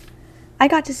I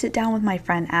got to sit down with my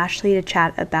friend Ashley to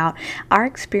chat about our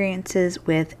experiences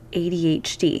with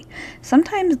ADHD.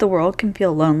 Sometimes the world can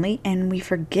feel lonely and we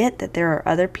forget that there are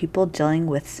other people dealing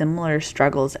with similar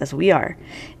struggles as we are.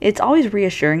 It's always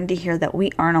reassuring to hear that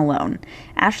we aren't alone.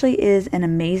 Ashley is an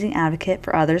amazing advocate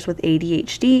for others with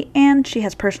ADHD, and she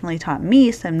has personally taught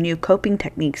me some new coping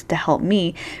techniques to help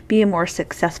me be a more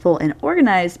successful and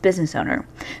organized business owner.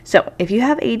 So if you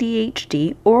have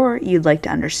ADHD or you'd like to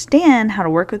understand how to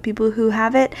work with people who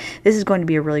have it, this is going to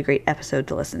be a really great episode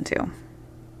to listen to.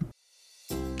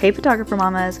 Hey photographer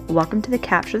mamas, welcome to the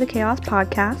Capture the Chaos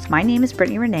podcast. My name is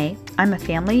Brittany Renee. I'm a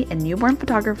family and newborn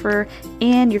photographer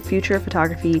and your future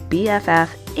photography BFF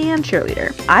and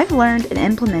cheerleader. I've learned and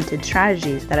implemented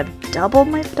strategies that have doubled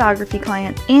my photography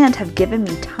clients and have given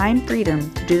me time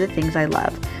freedom to do the things I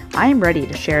love. I am ready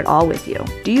to share it all with you.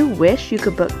 Do you wish you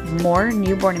could book more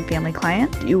newborn and family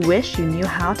clients? Do you wish you knew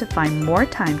how to find more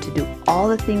time to do all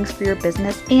the things for your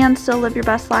business and still live your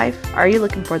best life? Are you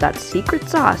looking for that secret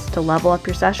sauce to level up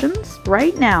your sessions?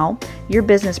 Right now, your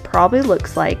business probably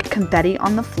looks like confetti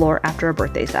on the floor after a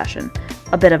birthday session.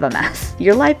 A bit of a mess.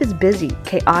 Your life is busy,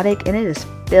 chaotic, and it is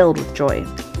filled with joy.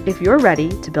 If you're ready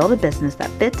to build a business that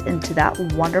fits into that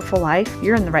wonderful life,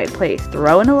 you're in the right place.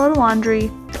 Throw in a load of laundry,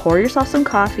 pour yourself some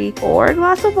coffee or a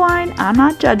glass of wine, I'm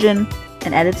not judging,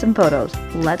 and edit some photos.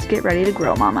 Let's get ready to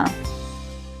grow, mama.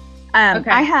 Okay.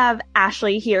 I have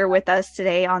Ashley here with us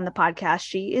today on the podcast.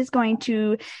 She is going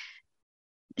to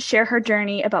share her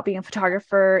journey about being a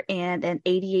photographer and an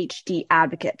ADHD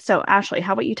advocate. So Ashley,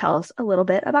 how about you tell us a little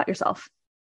bit about yourself?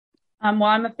 Well,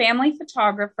 I'm a family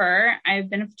photographer. I've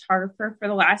been a photographer for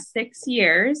the last 6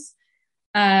 years.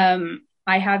 I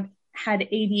have had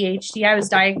ADHD. I was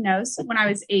diagnosed when I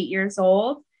was 8 years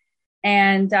old.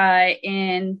 And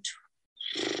in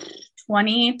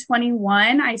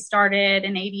 2021, I started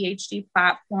an ADHD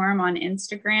platform on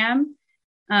Instagram.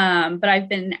 But I've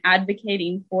been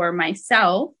advocating for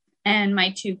myself and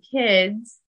my 2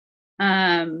 kids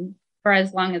for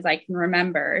as long as I can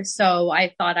remember. So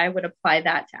I thought I would apply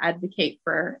that to advocate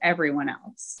for everyone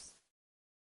else.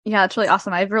 Yeah, it's really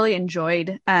awesome. I've really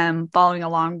enjoyed following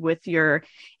along with your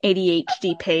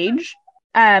ADHD page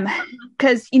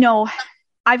because,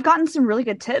 I've gotten some really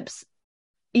good tips,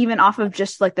 even off of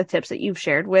just like the tips that you've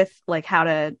shared with like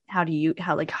how you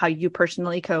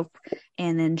personally cope,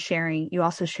 and then you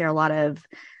also share a lot of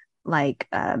like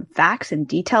facts and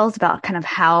details about kind of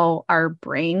how our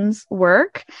brains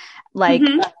work. Like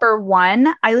for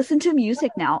one, I listen to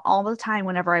music now all the time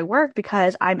whenever I work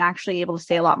because I'm actually able to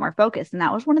stay a lot more focused. And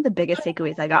that was one of the biggest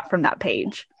takeaways I got from that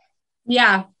page.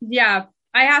 Yeah.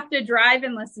 I have to drive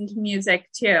and listen to music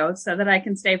too, so that I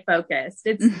can stay focused.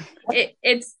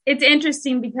 It's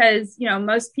interesting because,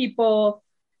 most people,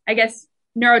 I guess,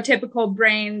 neurotypical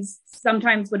brains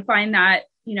sometimes would find that,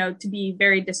 to be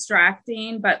very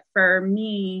distracting. But for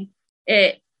me,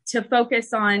 to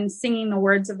focus on singing the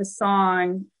words of a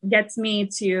song gets me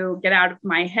to get out of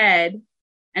my head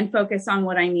and focus on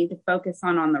what I need to focus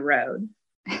on the road.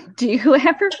 Do you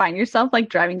ever find yourself like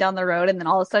driving down the road and then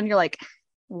all of a sudden you're like,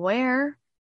 where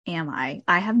am I?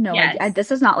 I have no idea.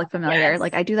 This is not like familiar. Yes.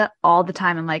 Like I do that all the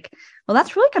time. I'm like, well,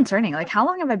 that's really concerning. Like how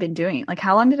long have I been doing? Like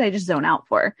how long did I just zone out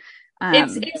for?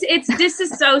 It's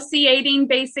disassociating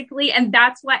basically. And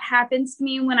that's what happens to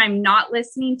me when I'm not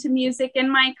listening to music in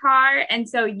my car. And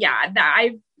so,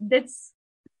 that's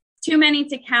too many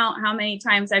to count how many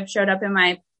times I've showed up in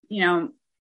my,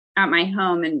 at my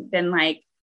home and been like,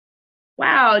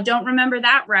 wow, don't remember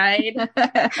that ride.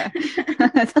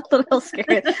 That's a little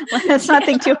scary. Let's not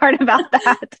think too hard about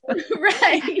that.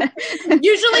 Right.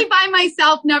 Usually by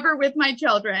myself, never with my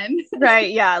children.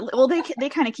 Right. Yeah. Well, they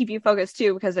kind of keep you focused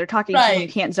too because they're talking to you. You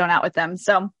can't zone out with them.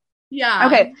 So yeah.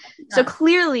 Okay. Yeah. So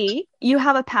clearly you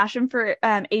have a passion for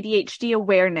ADHD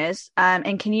awareness.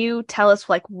 And can you tell us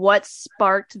like what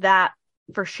sparked that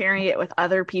for sharing it with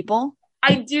other people?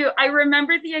 I do. I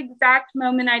remember the exact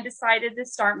moment I decided to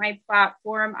start my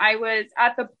platform. I was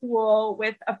at the pool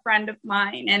with a friend of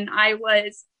mine and I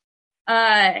was,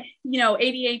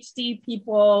 ADHD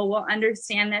people will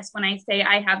understand this when I say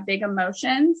I have big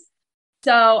emotions.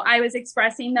 So I was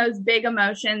expressing those big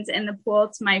emotions in the pool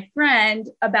to my friend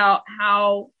about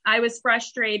how I was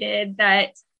frustrated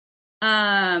that,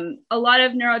 a lot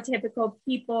of neurotypical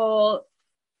people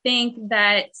think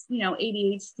that,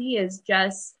 ADHD is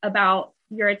just about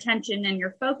your attention and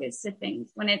your focus to things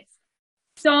when it's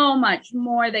so much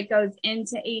more that goes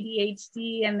into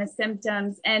ADHD and the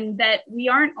symptoms, and that we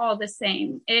aren't all the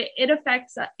same. It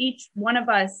affects each one of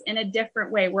us in a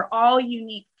different way. We're all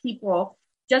unique people.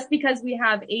 Just because we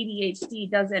have ADHD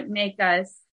doesn't make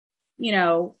us,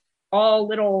 all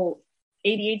little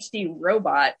ADHD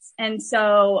robots. And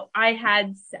so I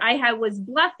was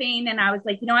bluffing, and I was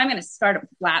like, I'm going to start a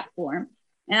platform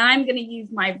and I'm going to use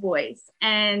my voice.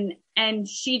 And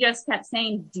she just kept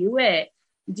saying, do it,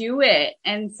 do it.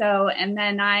 And so, and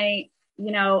then I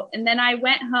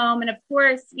went home, and of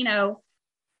course,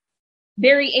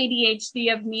 very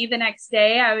ADHD of me the next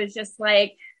day. I was just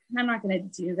like, I'm not going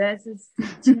to do this. It's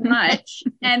too much.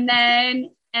 and then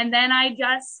I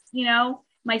just,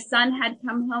 my son had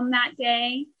come home that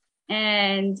day,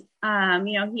 and,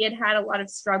 he had a lot of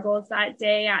struggles that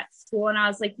day at school. And I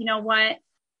was like, you know what?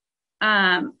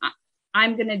 I'm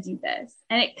going to do this.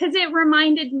 And cause it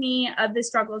reminded me of the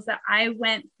struggles that I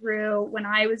went through when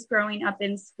I was growing up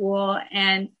in school.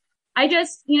 And I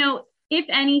just, if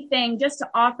anything, just to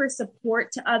offer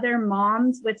support to other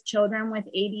moms with children with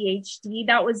ADHD,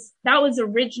 that was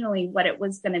originally what it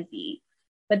was going to be.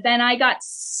 But then I got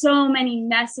so many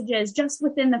messages just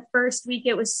within the first week.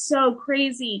 It was so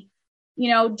crazy,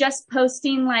 just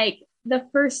posting like the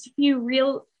first few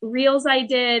reels I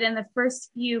did and the first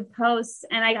few posts.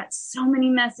 And I got so many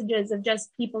messages of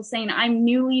just people saying, I'm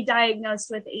newly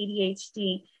diagnosed with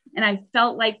ADHD and I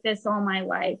felt like this all my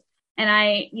life. And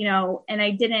I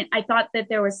thought that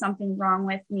there was something wrong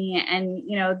with me. And,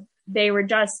 they were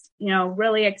just,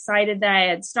 really excited that I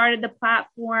had started the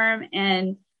platform.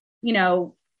 And,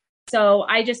 so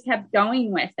I just kept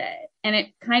going with it. And it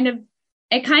kind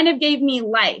of gave me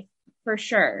life for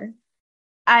sure.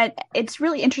 It's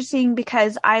really interesting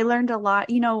because I learned a lot,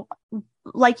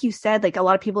 like you said, like a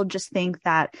lot of people just think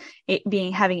that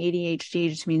having ADHD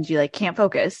just means you like can't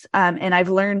focus. And I've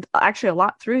learned actually a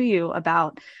lot through you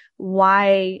about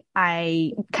why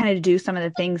I kind of do some of the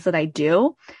things that I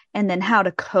do and then how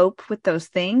to cope with those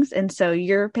things. And so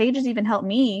your page has even helped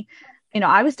me.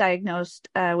 I was diagnosed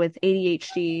with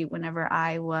ADHD whenever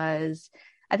I was,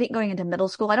 I think, going into middle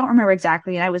school. I don't remember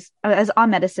exactly. And I was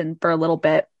on medicine for a little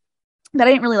bit, but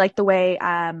I didn't really like the way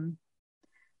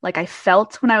like I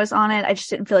felt when I was on it. I just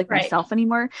didn't feel like myself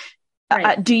anymore.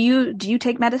 Right. Do you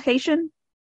take medication?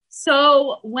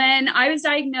 So when I was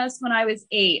diagnosed when I was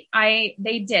 8,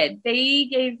 they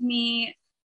gave me,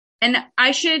 and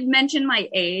I should mention my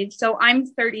age. So I'm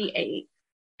 38.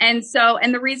 And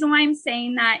the reason why I'm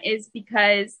saying that is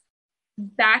because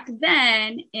back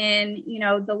then in,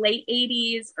 the late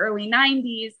 80s, early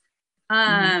 90s,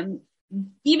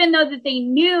 even though that they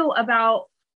knew about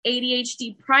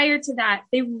ADHD prior to that,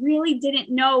 they really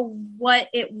didn't know what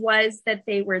it was that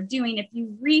they were doing. If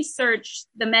you research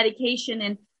the medication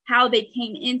and how they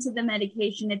came into the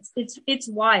medication, it's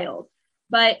wild.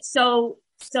 But so,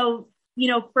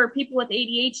 for people with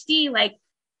ADHD, like,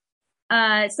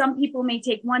 some people may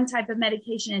take one type of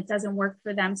medication, it doesn't work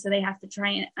for them, so they have to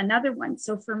try another one.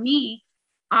 So for me,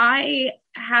 I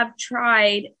have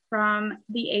tried from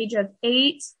the age of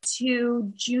 8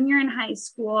 to junior in high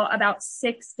school about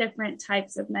 6 different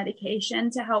types of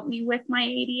medication to help me with my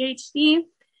ADHD.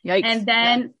 Yikes. And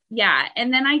then,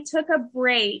 and then I took a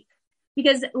break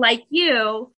because, like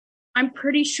you, I'm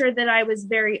pretty sure that I was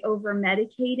very over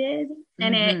medicated,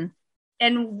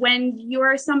 and when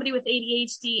you're somebody with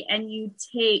ADHD and you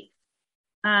take,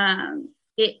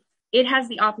 it has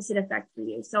the opposite effect for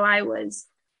you. So I was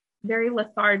very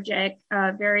lethargic,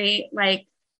 very like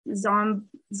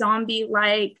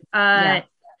zombie-like,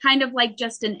 kind of like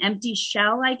just an empty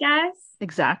shell, I guess.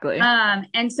 Exactly.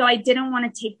 And so I didn't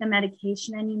want to take the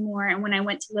medication anymore. And when I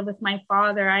went to live with my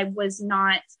father, I wasn't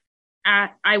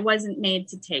made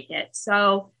to take it.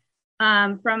 So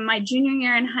from my junior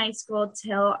year in high school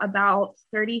till about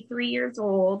 33 years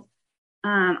old,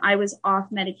 I was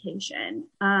off medication.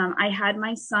 I had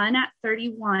my son at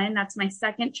 31. That's my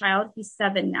second child. He's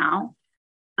 7 now.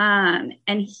 And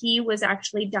he was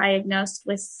actually diagnosed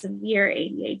with severe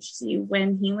ADHD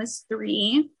when he was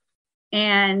 3.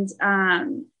 And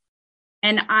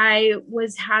I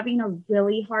was having a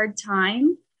really hard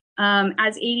time.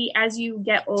 As you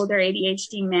get older,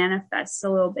 ADHD manifests a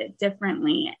little bit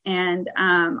differently. And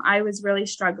I was really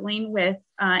struggling with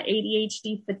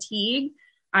ADHD fatigue.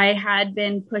 I had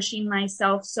been pushing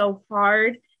myself so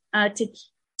hard to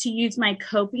use my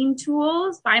coping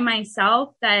tools by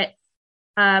myself that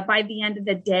by the end of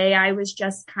the day, I was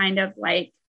just kind of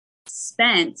like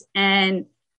spent. And,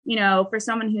 for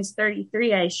someone who's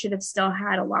 33, I should have still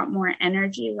had a lot more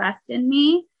energy left in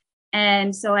me.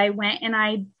 And so I went and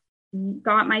I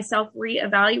got myself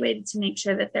reevaluated to make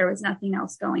sure that there was nothing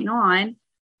else going on.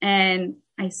 And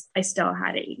I still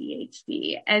had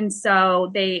ADHD. And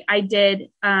so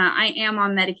I am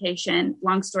on medication,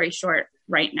 long story short,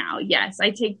 right now. Yes,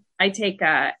 I take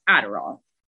Adderall.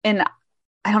 And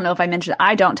I don't know if I mentioned,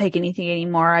 I don't take anything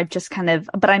anymore. I've just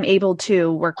but I'm able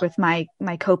to work with my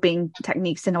coping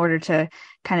techniques in order to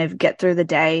kind of get through the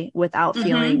day without Mm-hmm.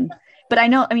 feeling, but I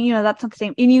mean, that's not the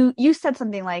same. And you said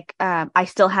something like, I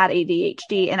still had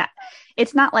ADHD, and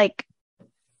it's not like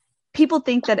people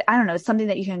think that, I don't know, it's something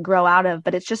that you can grow out of,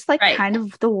 but it's just like Right. kind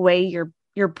of the way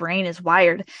your brain is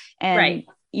wired. And Right.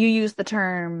 you use the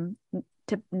term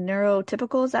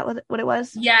neurotypical. Is that what it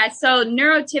was? Yeah, so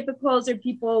neurotypicals are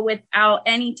people without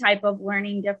any type of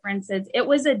learning differences. It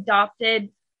was adopted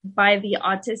by the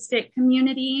autistic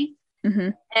community.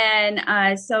 Mm-hmm.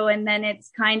 And then it's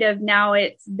kind of now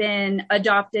it's been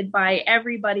adopted by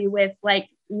everybody with like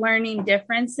learning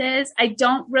differences. I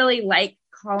don't really like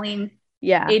calling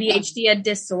Yeah. ADHD a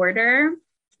disorder.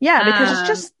 Yeah, because it's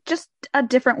Um, just a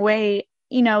different way,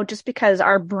 just because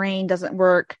our brain doesn't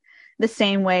work the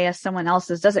same way as someone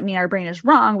else's doesn't mean our brain is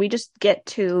wrong. We just get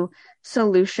to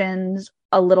solutions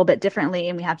a little bit differently,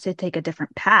 and we have to take a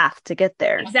different path to get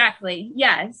there. exactly.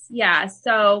 Yes. Yeah.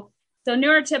 So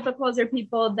neurotypicals are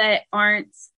people that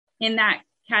aren't in that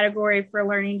category for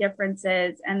learning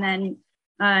differences. And then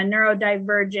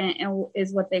neurodivergent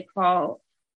is what they call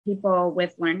people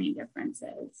with learning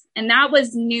differences. And that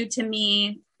was new to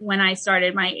me when I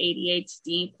started my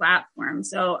ADHD platform.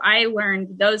 So I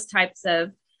learned those types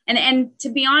of, and to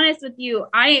be honest with you,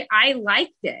 I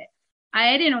liked it.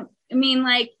 I didn't, I mean,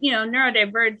 like,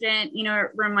 neurodivergent,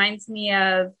 it reminds me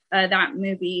of that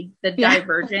movie, the Yeah.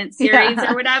 Divergent series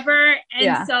Yeah. or whatever.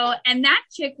 Yeah. And that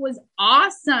chick was Yeah,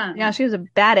 awesome. she was a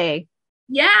bad A.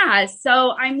 Yeah.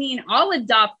 So, I mean, I'll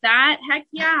adopt that. Heck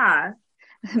yeah.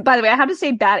 By the way, I have to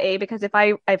say bad A because if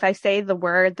I say the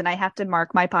word, then I have to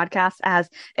mark my podcast as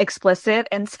explicit,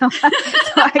 and so so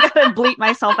I gotta bleep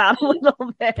myself out a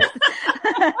little bit.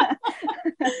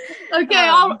 Okay.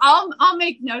 um, I'll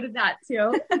make note of that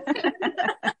too.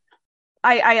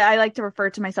 I like to refer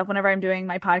to myself whenever I'm doing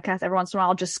my podcast. Every once in a while,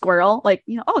 I'll just squirrel, like,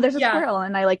 oh, there's a Yeah. squirrel,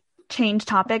 and I like change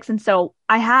topics, and so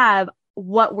I have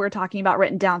what we're talking about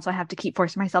written down, so I have to keep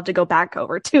forcing myself to go back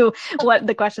over to what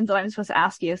the questions that I'm supposed to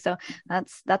ask you. So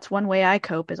that's one way I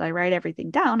cope, is I write everything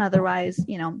down. Otherwise,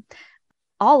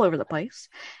 all over the place.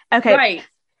 Okay. Right.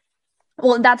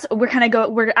 Well,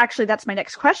 we're actually, that's my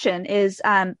next question is,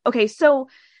 okay, so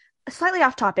slightly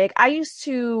off topic. I used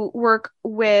to work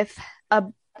with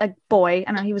a boy.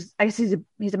 I mean, I guess he's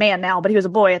a man now, but he was a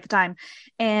boy at the time.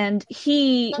 And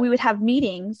we would have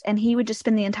meetings, and he would just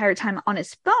spend the entire time on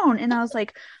his phone. And I was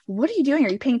like, what are you doing? Are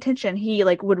you paying attention? He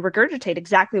like would regurgitate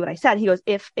exactly what I said. He goes,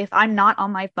 if I'm not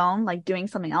on my phone, like doing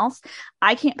something else,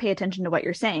 I can't pay attention to what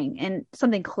you're saying. And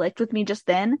something clicked with me just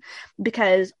then,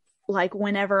 because like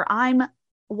whenever I'm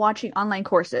watching online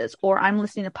courses or I'm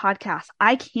listening to podcasts,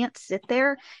 I can't sit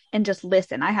there and just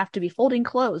listen. I have to be folding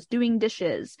clothes, doing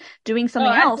dishes, doing Oh,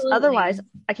 something else. absolutely. Otherwise,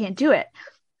 I can't do it.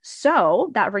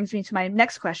 So that brings me to my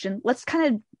next question. Let's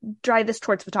kind of drive this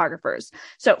towards photographers.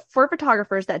 So for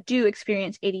photographers that do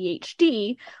experience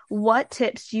ADHD, what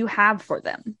tips do you have for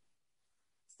them?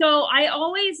 So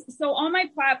on my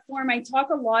platform, I talk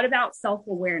a lot about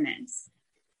self-awareness.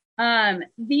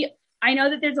 The I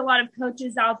know that there's a lot of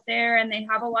coaches out there and they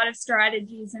have a lot of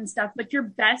strategies and stuff, but your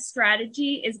best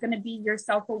strategy is going to be your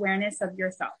self-awareness of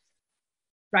yourself,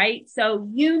 right? So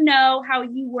you know how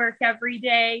you work every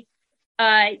day.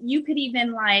 You could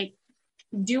even like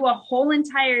do a whole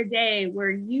entire day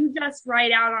where you just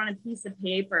write out on a piece of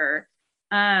paper,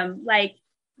 like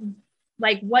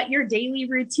what your daily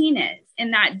routine is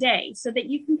in that day, so that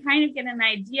you can kind of get an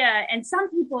idea. And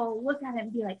some people look at it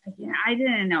and be like, I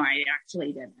didn't know I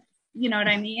actually did this. You know what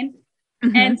I mean?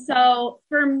 Mm-hmm. And so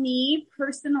for me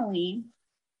personally,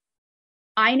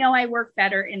 I know I work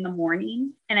better in the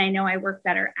morning and I know I work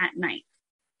better at night.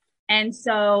 And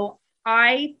so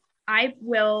I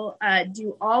will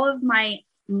do all of my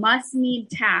must need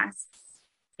tasks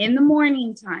in the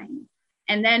morning time.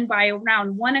 And then by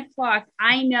around 1 o'clock,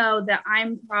 I know that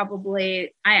I'm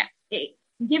probably,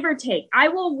 give or take, I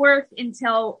will work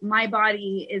until my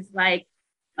body is like,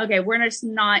 okay, we're just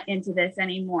not into this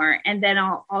anymore. And then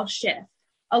I'll shift.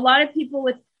 A lot of people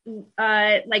with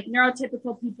like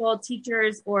neurotypical people,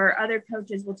 teachers or other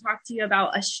coaches will talk to you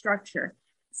about a structure,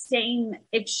 staying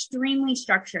extremely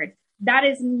structured. That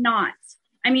is not.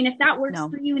 I mean, if that works No.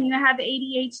 for you and you have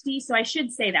ADHD, so I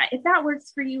should say that if that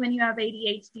works for you and you have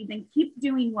ADHD, then keep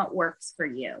doing what works for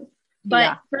you. But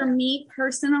Yeah. for me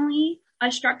personally, a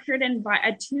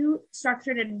too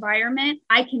structured environment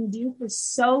I can do for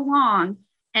so long.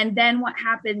 And then what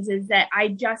happens is that I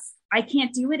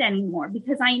can't do it anymore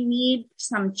because I need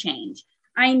some change.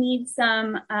 I need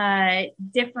some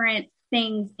different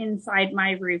things inside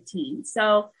my routine.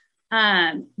 So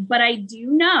But I do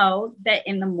know that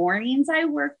in the mornings I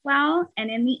work well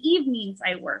and in the evenings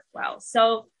I work well.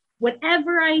 So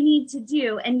whatever I need to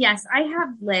do, and yes, I have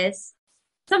lists.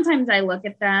 Sometimes I look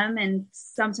at them and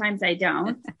sometimes I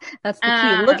don't. That's the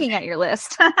key, looking at your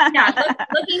list.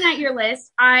 Looking at your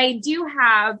list. I do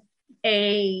have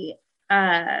a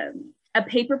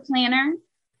paper planner.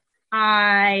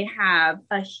 I have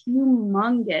a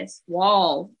humongous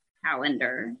wall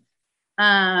calendar.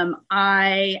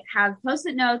 I have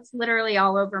Post-it notes literally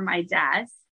all over my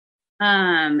desk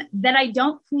that I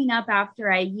don't clean up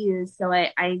after I use. So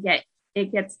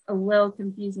it gets a little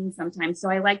confusing sometimes. So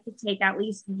I like to take at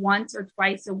least once or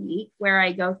twice a week where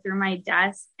I go through my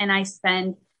desk and I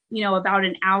spend, about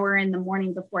an hour in the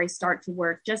morning before I start to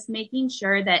work, just making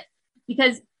sure that,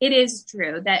 because it is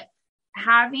true that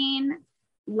having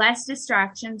less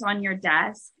distractions on your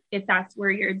desk, if that's where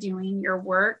you're doing your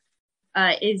work,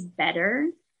 is better.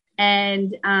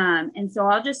 And so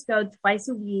I'll just go twice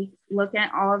a week, look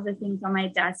at all of the things on my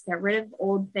desk, get rid of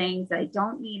old things that I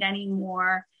don't need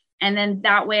anymore. And then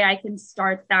that way I can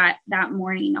start that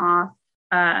morning off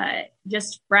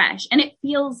just fresh. And it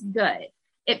feels good.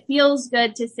 It feels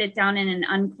good to sit down in an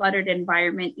uncluttered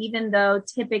environment, even though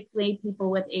typically people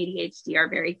with ADHD are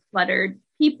very cluttered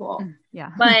people.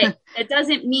 Yeah. But it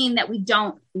doesn't mean that we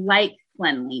don't like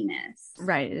cleanliness.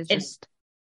 Right. It's just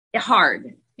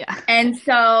hard. Yeah. And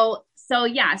so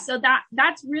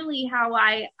that's really how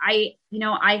I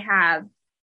have,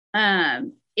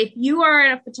 if you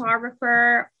are a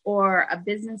photographer or a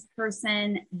business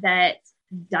person that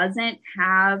doesn't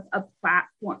have a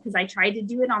platform, because I tried to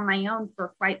do it on my own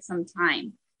for quite some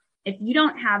time. If you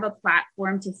don't have a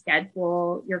platform to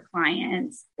schedule your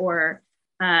clients or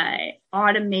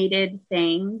automated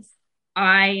things,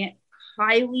 I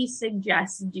highly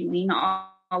suggest doing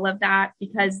all of that,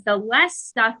 because the less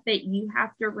stuff that you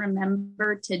have to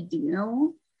remember to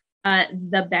do,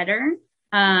 the better.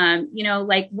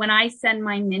 Like when I send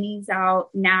my minis out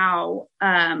now,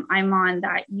 I'm on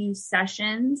that use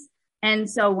sessions. And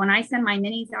so when I send my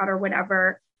minis out or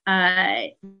whatever,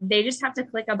 they just have to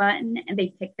click a button and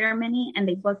they pick their mini and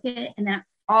they book it. And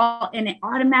it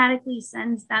automatically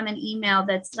sends them an email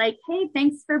that's like, hey,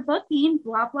 thanks for booking,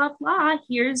 blah, blah, blah.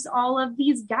 Here's all of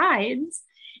these guides.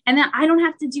 And then I don't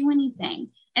have to do anything.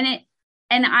 And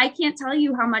I can't tell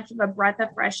you how much of a breath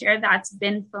of fresh air that's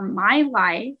been for my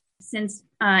life since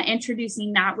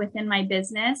introducing that within my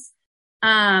business.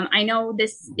 I know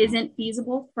this isn't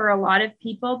feasible for a lot of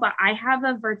people, but I have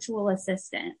a virtual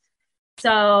assistant.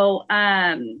 So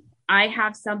I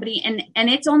have somebody, and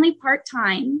it's only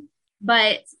part-time,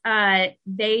 but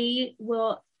they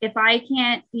will, if I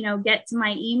can't, get to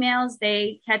my emails,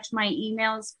 they catch my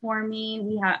emails for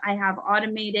me. I have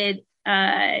automated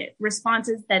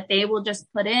responses that they will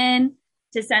just put in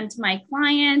to send to my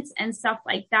clients and stuff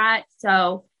like that.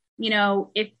 So,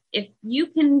 if you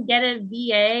can get a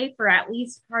VA for at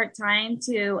least part-time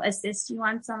to assist you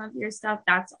on some of your stuff,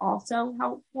 that's also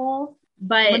helpful.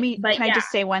 But can I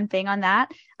just say one thing on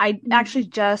that? I actually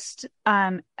just,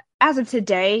 as of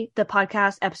today, the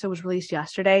podcast episode was released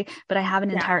yesterday, but I have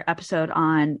an entire episode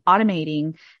on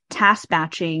automating, task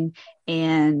batching,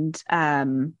 and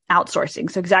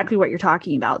outsourcing. So exactly what you're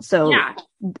talking about. So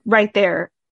right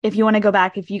there, if you want to go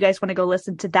back, if you guys want to go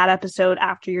listen to that episode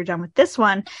after you're done with this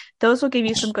one, those will give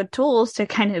you some good tools to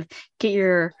kind of get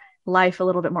your life a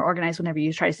little bit more organized whenever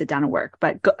you try to sit down and work.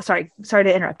 But sorry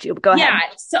to interrupt you, but go ahead. Yeah.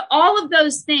 So all of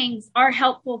those things are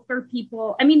helpful for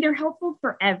people. I mean, they're helpful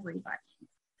for everybody.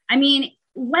 I mean,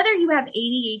 whether you have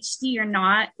ADHD or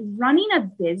not, running a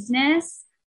business,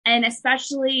 and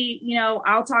especially,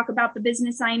 I'll talk about the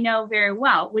business I know very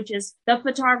well, which is the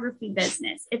photography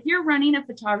business. If you're running a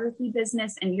photography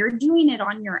business and you're doing it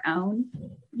on your own,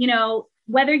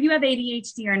 whether you have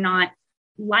ADHD or not,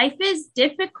 life is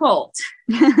difficult.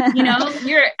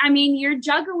 You're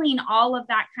juggling all of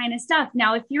that kind of stuff.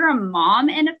 Now, if you're a mom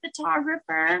and a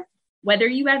photographer, whether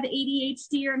you have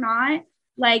ADHD or not,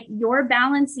 like, you're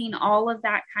balancing all of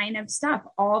that kind of stuff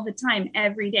all the time,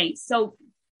 every day. So,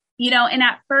 and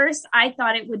at first I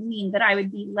thought it would mean that I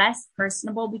would be less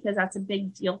personable, because that's a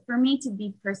big deal for me to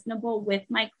be personable with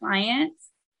my clients.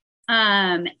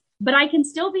 But I can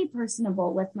still be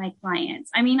personable with my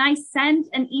clients. I mean, I send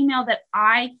an email that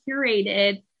I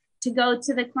curated to go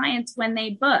to the clients when they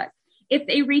book. If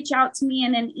they reach out to me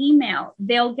in an email,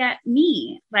 they'll get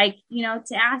me,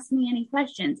 to ask me any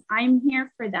questions. I'm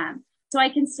here for them. So I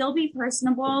can still be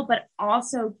personable, but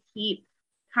also keep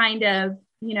kind of,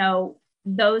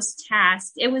 those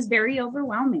tasks. It was very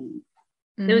overwhelming.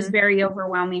 Mm-hmm. It was very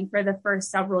overwhelming for the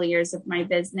first several years of my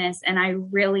business. And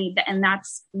and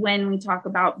that's when we talk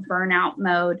about burnout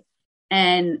mode.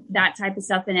 and that type of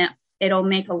stuff. And it'll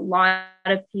make a lot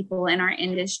of people in our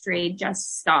industry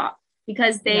just stop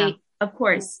because of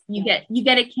course you get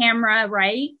a camera,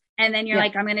 right? And then you're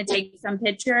like, I'm going to take some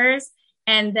pictures.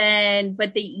 And then,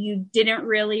 but that you didn't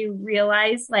really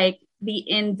realize like the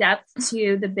in-depth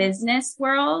to the business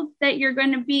world that you're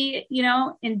going to be,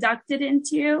 inducted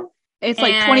into. It's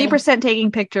like 20%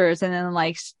 taking pictures and then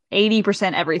like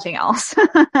 80% everything else.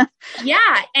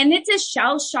 Yeah. And it's a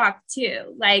shell shock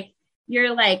too. Like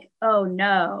you're like, oh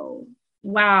no,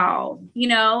 wow,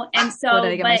 and so what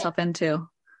did I get myself into?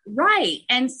 Right.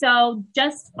 And so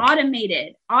just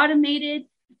automated.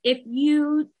 If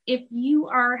you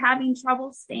are having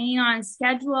trouble staying on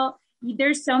schedule,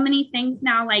 there's so many things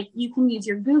now, like you can use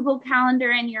your Google Calendar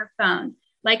and your phone.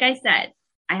 Like I said,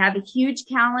 I have a huge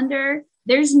calendar.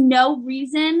 There's no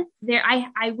reason there.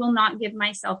 I will not give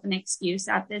myself an excuse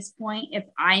at this point if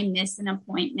I miss an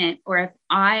appointment or if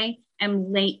I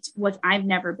am late, which I've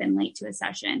never been late to a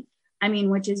session. I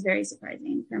mean, which is very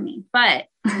surprising for me, but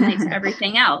I'm late to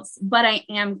everything else, but I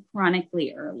am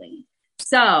chronically early.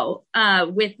 So,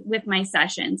 with my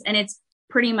sessions, and it's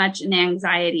pretty much an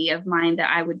anxiety of mine that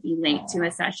I would be late to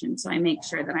a session. So I make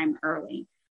sure that I'm early.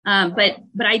 But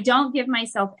I don't give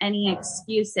myself any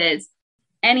excuses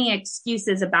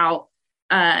about,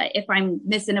 if I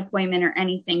miss an appointment or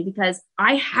anything, because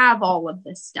I have all of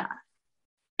this stuff.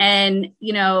 And,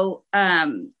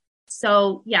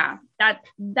 so yeah,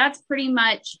 that's pretty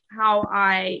much how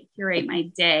I curate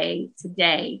my day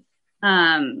today.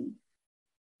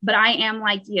 But I am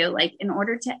like you, like in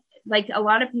order to, like a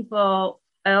lot of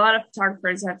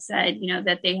photographers have said,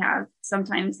 that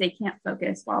sometimes they can't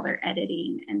focus while they're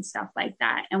editing and stuff like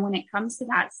that. And when it comes to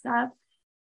that stuff,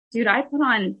 dude, I put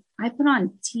on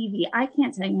TV. I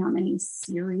can't tell you how many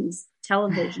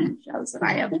television shows that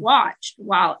I have watched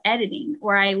while editing,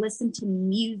 or I listen to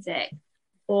music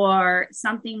or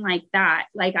something like that.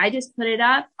 Like I just put it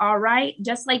up. All right.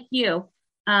 Just like you.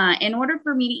 In order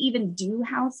for me to even do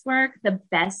housework, the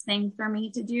best thing for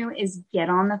me to do is get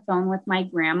on the phone with my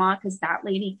grandma, because that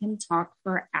lady can talk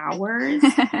for hours.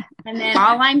 And then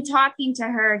while I'm talking to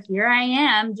her, here I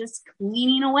am just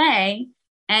cleaning away.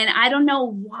 And I don't know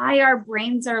why our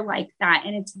brains are like that.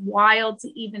 And it's wild to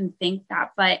even think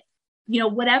that. But,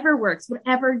 whatever works,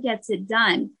 whatever gets it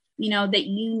done, that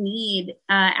you need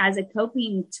as a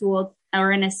coping tool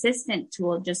or an assistant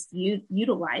tool, just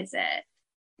utilize it.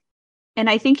 And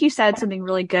I think you said something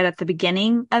really good at the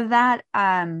beginning of that.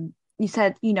 You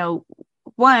said,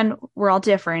 one, we're all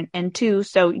different. And two,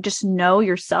 so just know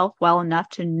yourself well enough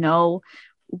to know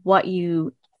what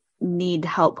you need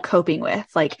help coping with.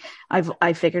 Like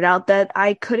I figured out that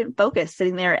I couldn't focus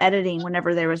sitting there editing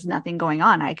whenever there was nothing going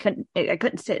on. I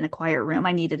couldn't sit in a quiet room.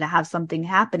 I needed to have something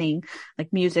happening,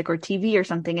 like music or TV or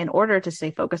something, in order to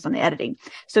stay focused on the editing.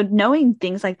 So knowing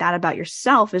things like that about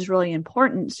yourself is really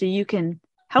important, so you can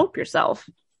help yourself.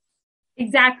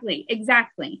 Exactly.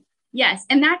 Yes.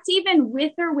 And that's even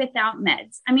with or without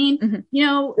meds. I mean,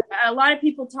 a lot of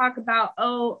people talk about,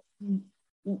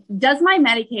 does my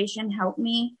medication help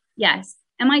me? Yes.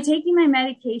 Am I taking my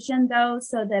medication though,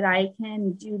 so that I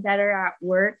can do better at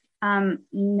work?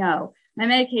 No, my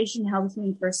medication helps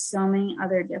me for so many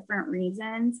other different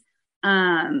reasons.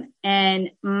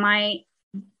 And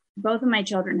both of my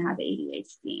children have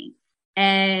ADHD.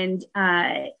 And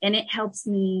it helps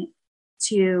me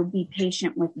to be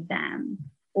patient with them,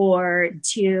 or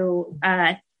to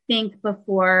think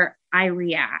before I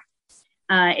react.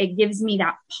 It gives me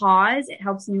that pause. It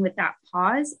helps me with that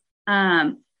pause.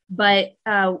 But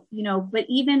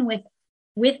even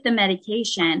with the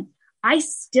medication, I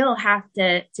still have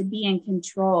to be in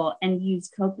control and use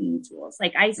coping tools.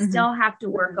 Like I still have to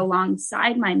work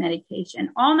alongside my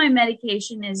medication. All my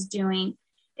medication is doing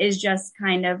is just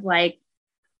kind of like,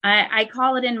 I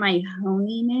call it in my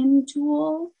honing in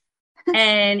tool.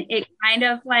 And it kind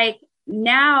of like,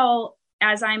 now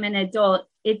as I'm an adult,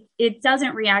 it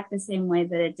doesn't react the same way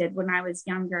that it did when I was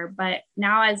younger. But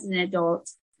now as an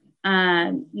adult,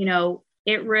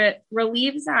 it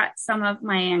relieves that some of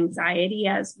my anxiety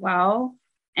as well.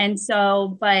 And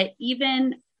so, but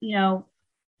even,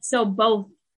 so both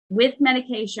with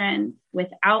medication,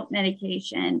 without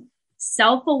medication,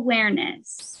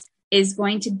 self-awareness is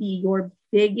going to be your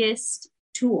biggest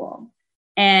tool.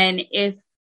 And if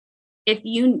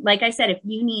you, like I said, if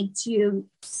you need to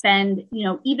spend,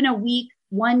 even a week,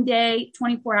 one day,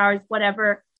 24 hours,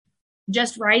 whatever,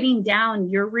 just writing down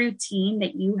your routine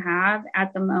that you have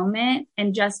at the moment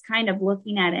and just kind of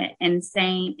looking at it and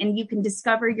saying, and you can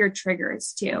discover your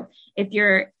triggers too. If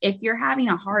you're having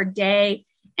a hard day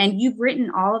and you've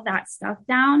written all of that stuff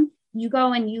down, you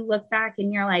go and you look back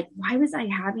and you're like, why was I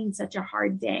having such a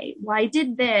hard day? Well, I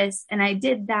did this and I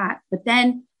did that. But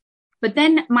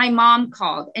then my mom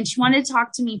called and she wanted to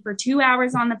talk to me for 2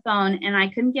 hours on the phone and I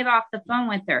couldn't get off the phone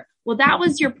with her. Well, that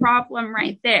was your problem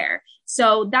right there.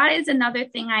 So that is another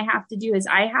thing I have to do is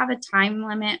I have a time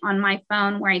limit on my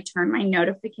phone where I turn my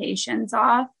notifications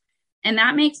off. And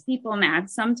that makes people mad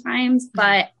sometimes,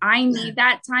 but I need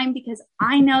that time because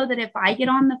I know that if I get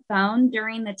on the phone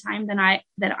during the time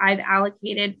that I've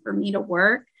allocated for me to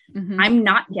work, I'm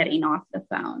not getting off the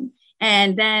phone.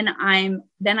 And then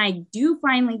I do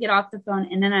finally get off the phone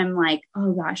and then I'm like,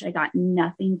 oh gosh, I got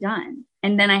nothing done.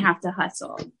 And then I have to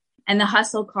hustle and the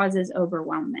hustle causes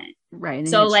overwhelmment. Right. And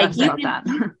so like you can,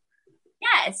 that.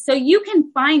 Yes. So you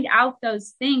can find out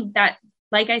those things that,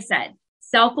 like I said,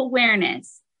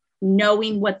 self-awareness,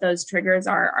 knowing what those triggers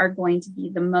are going to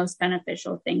be the most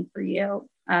beneficial thing for you.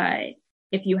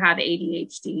 If you have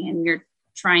ADHD and you're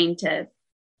trying to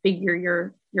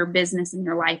figure your business and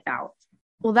your life out.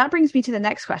 Well, that brings me to the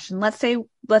next question. Let's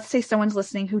say someone's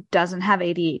listening who doesn't have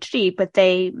ADHD, but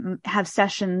they have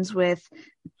sessions with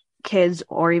kids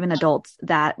or even adults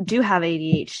that do have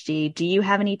ADHD. Do you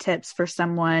have any tips for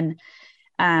someone,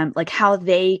 like how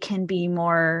they can be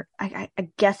more, I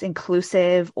guess,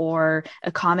 inclusive or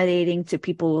accommodating to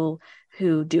people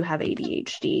who do have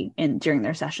ADHD during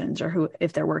their sessions, or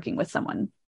if they're working with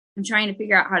someone? I'm trying to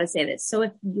figure out how to say this. So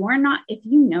if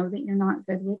you know that you're not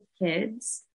good with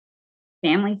kids,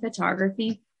 family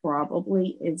photography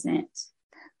probably isn't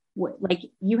like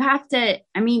you have to,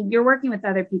 I mean, you're working with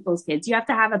other people's kids. You have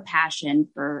to have a passion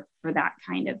for that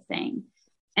kind of thing.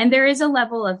 And there is a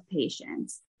level of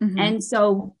patience. And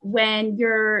so when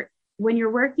you're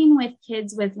working with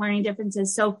kids with learning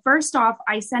differences, so first off,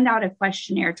 I send out a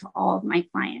questionnaire to all of my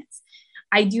clients.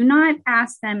 I do not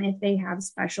ask them if they have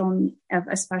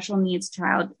a special needs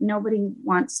child. Nobody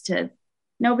wants to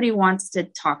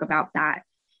talk about that.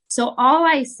 So all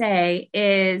I say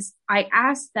is I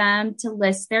ask them to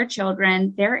list their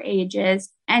children, their ages,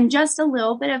 and just a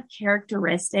little bit of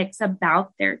characteristics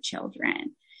about their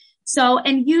children. So,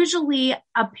 and usually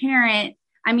a parent,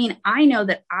 I mean, I know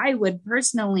that I would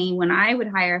personally, when I would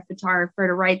hire a photographer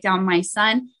to write down my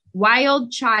son,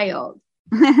 wild child,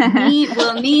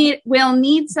 will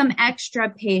need some extra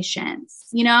patience,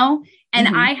 you know? And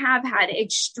I have had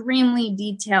extremely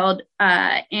detailed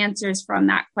answers from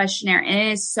that questionnaire. And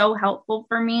it is so helpful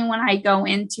for me when I go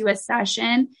into a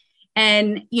session.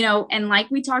 And, you know, and like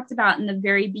we talked about in the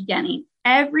very beginning,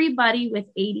 everybody with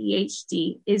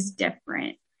ADHD is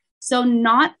different. So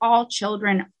not all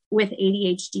children with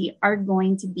ADHD are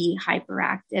going to be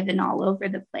hyperactive and all over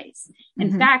the place.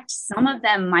 In fact, some of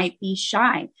them might be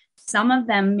shy. Some of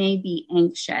them may be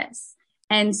anxious.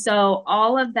 And so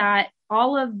all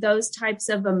of those types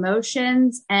of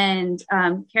emotions and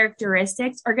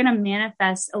characteristics are going to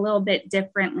manifest a little bit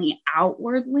differently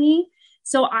outwardly.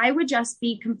 So I would just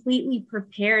be completely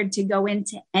prepared to go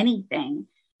into anything,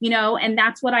 you know, and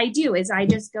that's what I do is I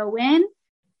just go in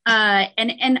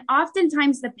and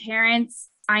oftentimes the parents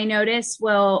I notice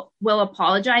will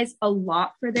apologize a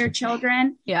lot for their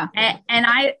children. Yeah. And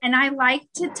I like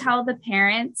to tell the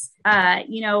parents,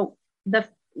 you know,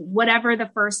 whatever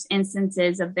the first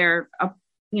instances of their,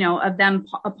 you know, of them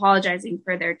apologizing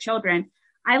for their children,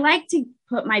 I like to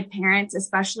put my parents,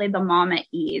 especially the mom, at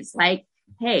ease. Like,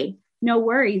 hey, no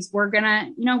worries. We're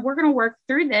gonna work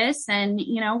through this and,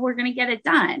 you know, we're going to get it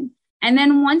done. And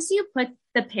then once you put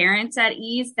the parents at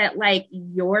ease that like,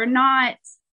 you're not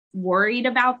worried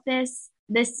about this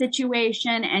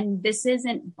situation and this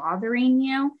isn't bothering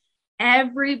you,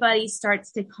 everybody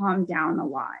starts to calm down a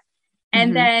lot.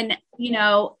 And then, you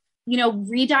know,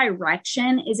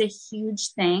 redirection is a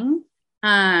huge thing.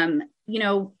 You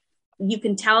know, you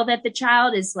can tell that the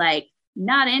child is like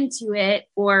not into it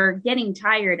or getting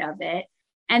tired of it.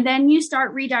 And then you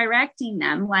start redirecting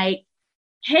them like,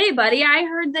 hey, buddy, I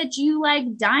heard that you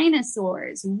like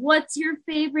dinosaurs. What's your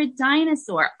favorite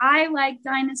dinosaur? I like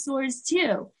dinosaurs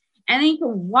too. And then you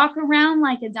can walk around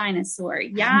like a dinosaur.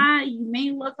 Yeah, you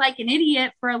may look like an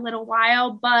idiot for a little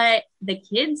while, but the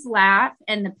kids laugh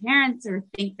and the parents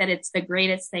think that it's the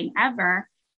greatest thing ever.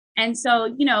 And so,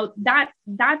 you know,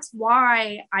 that's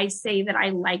why I say that I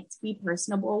like to be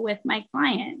personable with my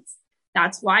clients.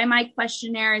 That's why my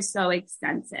questionnaire is so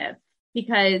extensive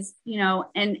because, you know,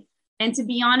 and to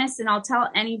be honest, and I'll tell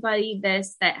anybody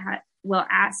this that will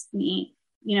ask me,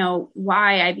 you know,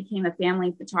 why I became a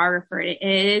family photographer. It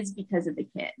is because of the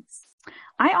kids.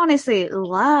 I honestly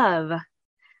love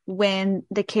when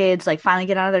the kids like finally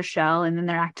get out of their shell and then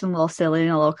they're acting a little silly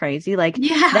and a little crazy. Like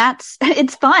Yeah.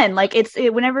 it's fun. Like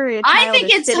whenever a I child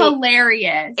think is it's sitting,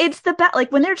 hilarious. it's the best.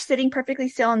 Like when they're sitting perfectly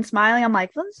still and smiling, I'm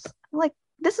like,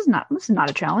 this is not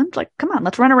a challenge. Like, come on,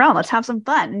 let's run around. Let's have some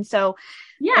fun. And so,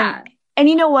 Yeah. and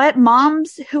you know what?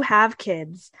 Moms who have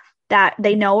kids that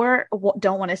they know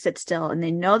don't want to sit still and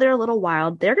they know they're a little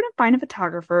wild, they're going to find a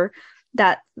photographer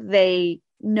that they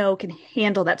know can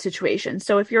handle that situation.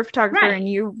 So if you're a photographer Right. and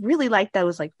you really like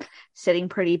those like sitting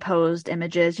pretty posed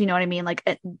images, you know what I mean?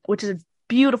 Like, which is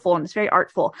beautiful and it's very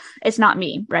artful. It's not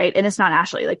me, right? And it's not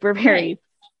Ashley. Like we're very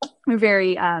we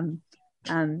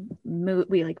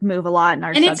like move a lot and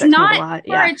our And it's subjects move a not lot.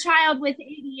 for a child with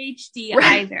ADHD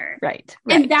Right. either. Right.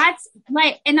 And that's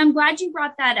like, and I'm glad you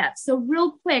brought that up. So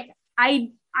real quick,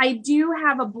 I do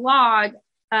have a blog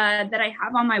that I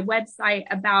have on my website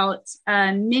about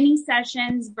mini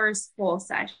sessions versus full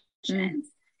sessions. Mm.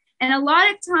 And a lot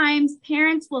of times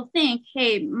parents will think,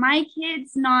 hey, my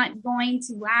kid's not going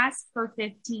to last for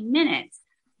 15 minutes.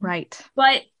 Right.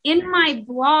 But in my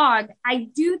blog, I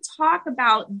do talk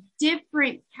about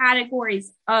different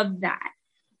categories of that.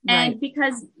 Right. And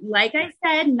because, like I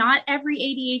said, not every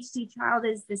ADHD child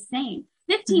is the same.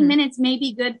 15 minutes may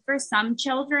be good for some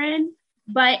children,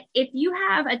 but if you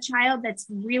have a child that's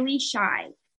really shy,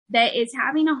 that is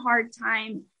having a hard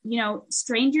time,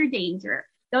 stranger danger,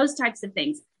 those types of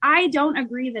things, I don't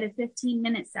agree that a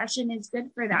 15-minute session is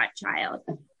good for that child.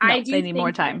 No, I do they need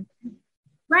more time.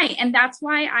 Right. And that's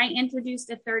why I introduced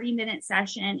a 30-minute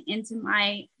session into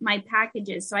my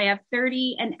packages. So I have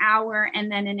 30, an hour,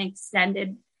 and then an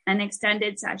extended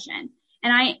session.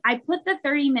 And I put the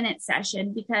 30-minute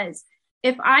session because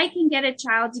if I can get a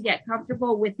child to get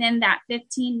comfortable within that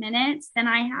 15 minutes, then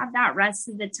I have that rest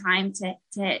of the time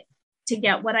to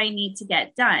get what I need to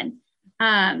get done.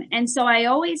 And so I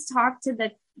always talk to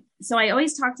the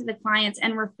clients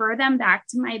and refer them back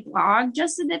to my blog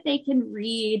just so that they can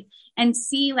read and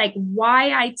see like why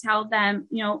I tell them,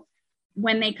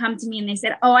 when they come to me and they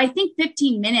said, oh, I think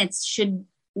 15 minutes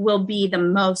will be the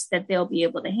most that they'll be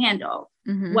able to handle.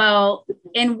 Mm-hmm. Well,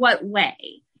 in what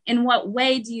way? In what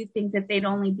way do you think that they'd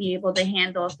only be able to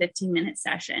handle a 15-minute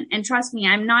session? And trust me,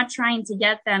 I'm not trying to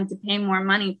get them to pay more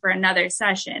money for another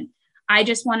session. I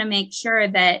just want to make sure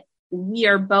that we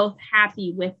are both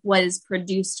happy with what is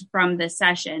produced from the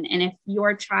session. And if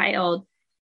your child,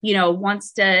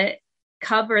 wants to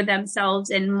cover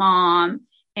themselves in mom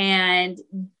and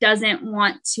doesn't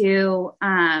want to,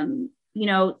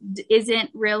 isn't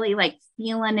really like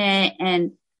feeling it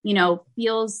and,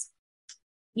 feels,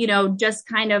 just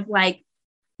kind of like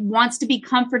wants to be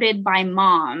comforted by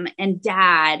mom and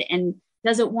dad and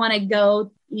doesn't want to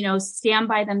go, stand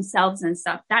by themselves and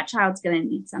stuff, that child's going to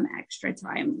need some extra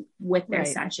time with their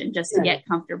session just to get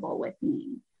comfortable with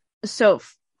me. So,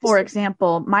 for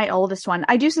example, my oldest one,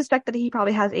 I do suspect that he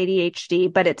probably has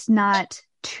ADHD, but it's not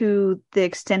to the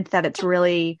extent that it's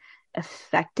really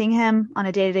affecting him on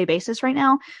a day-to-day basis right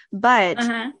now. But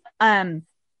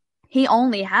he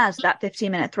only has that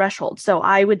 15-minute threshold. So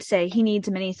I would say he needs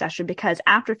a mini session because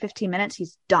after 15 minutes,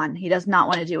 he's done. He does not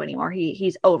want to do anymore.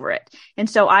 He's over it. And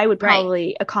so I would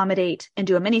probably accommodate and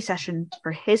do a mini session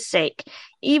for his sake,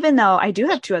 even though I do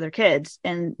have 2 other kids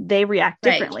and they react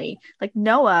differently. Like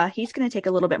Noah, he's going to take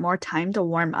a little bit more time to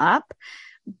warm up,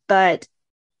 but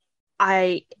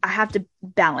I have to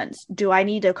balance. Do I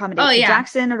need to accommodate to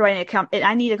Jackson or do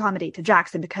I need to accommodate to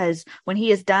Jackson? Because when he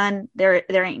is done, there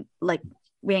ain't like,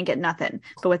 we ain't get nothing.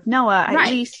 But with Noah,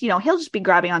 at least, he'll just be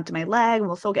grabbing onto my leg and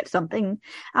we'll still get something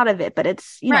out of it. But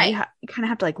it's, you kind of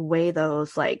have to like weigh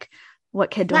those, like, what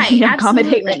kid do I need to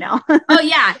accommodate right now? Oh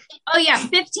yeah.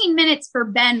 15 minutes for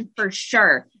Ben for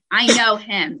sure. I know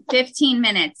him. 15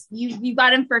 minutes. You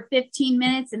got him for 15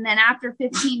 minutes. And then after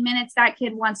 15 minutes, that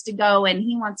kid wants to go and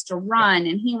he wants to run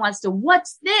and he wants to,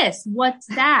 what's this? What's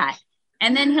that?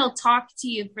 And then he'll talk to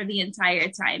you for the entire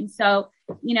time. So,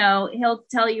 he'll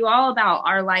tell you all about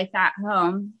our life at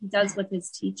home. He does with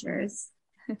his teachers.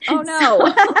 Oh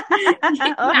no.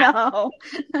 Oh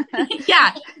no.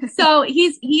 Yeah. So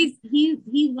he's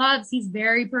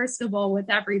very personable with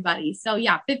everybody. So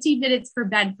yeah, 15 minutes for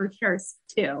Ben for sure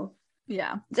too.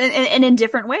 Yeah. And in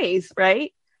different ways,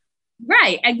 right?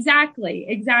 Right.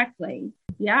 Exactly.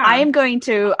 Yeah. I'm going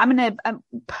to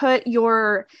put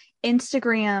your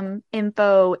Instagram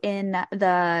info in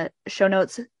the show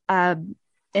notes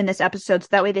in this episode so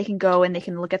that way they can go and they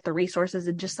can look at the resources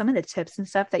and just some of the tips and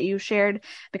stuff that you shared,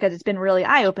 because it's been really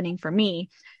eye-opening for me.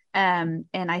 And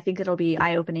I think it'll be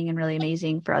eye-opening and really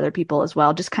amazing for other people as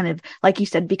well. Just kind of, like you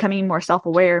said, becoming more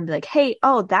self-aware and be like, hey,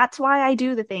 oh, that's why I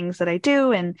do the things that I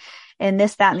do. And and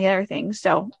this, that, and the other thing.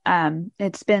 So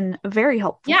it's been very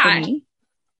helpful for me.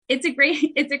 It's a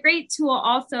great tool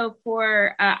also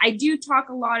for, I do talk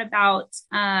a lot about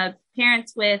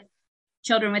parents with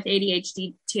children with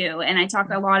ADHD too. And I talk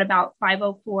a lot about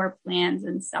 504 plans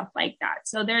and stuff like that.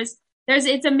 So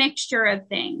it's a mixture of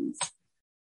things.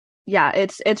 Yeah,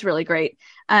 it's really great.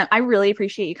 I really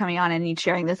appreciate you coming on and you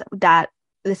sharing this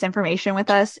information with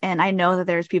us. And I know that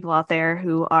there's people out there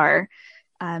who are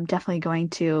definitely going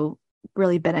to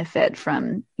really benefit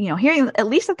from, hearing at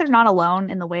least that they're not alone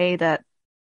in the way that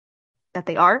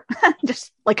they are,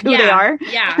 just like who they are.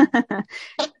 Yeah.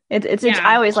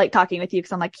 I always like talking with you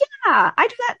because I'm like, yeah, I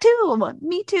do that too.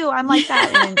 Me too. I'm like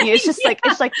that. And it's just like,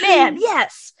 man,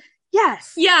 yes. Yeah,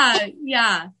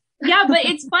 but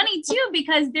it's funny too,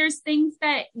 because there's things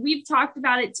that we've talked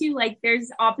about it too. Like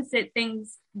there's opposite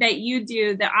things that you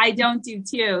do that I don't do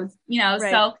too, right.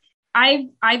 So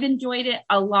I've enjoyed it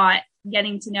a lot,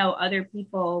 getting to know other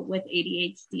people with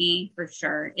ADHD for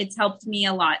sure. It's helped me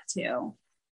a lot too.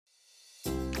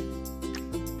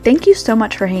 Thank you so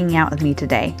much for hanging out with me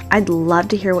today. I'd love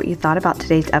to hear what you thought about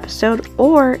today's episode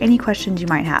or any questions you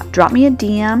might have. Drop me a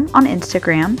DM on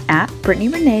Instagram at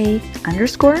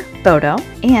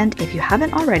BrittanyRenee_photo. And if you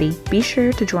haven't already, be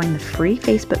sure to join the free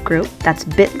Facebook group. That's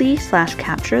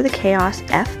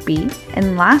bit.ly/CaptureTheChaosFB.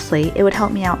 And lastly, it would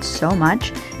help me out so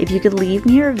much if you could leave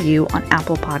me a review on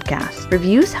Apple Podcasts.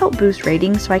 Reviews help boost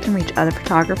ratings so I can reach other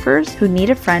photographers who need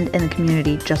a friend in the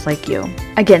community just like you.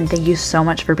 Again, thank you so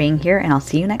much for being here, and I'll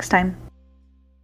see you next time.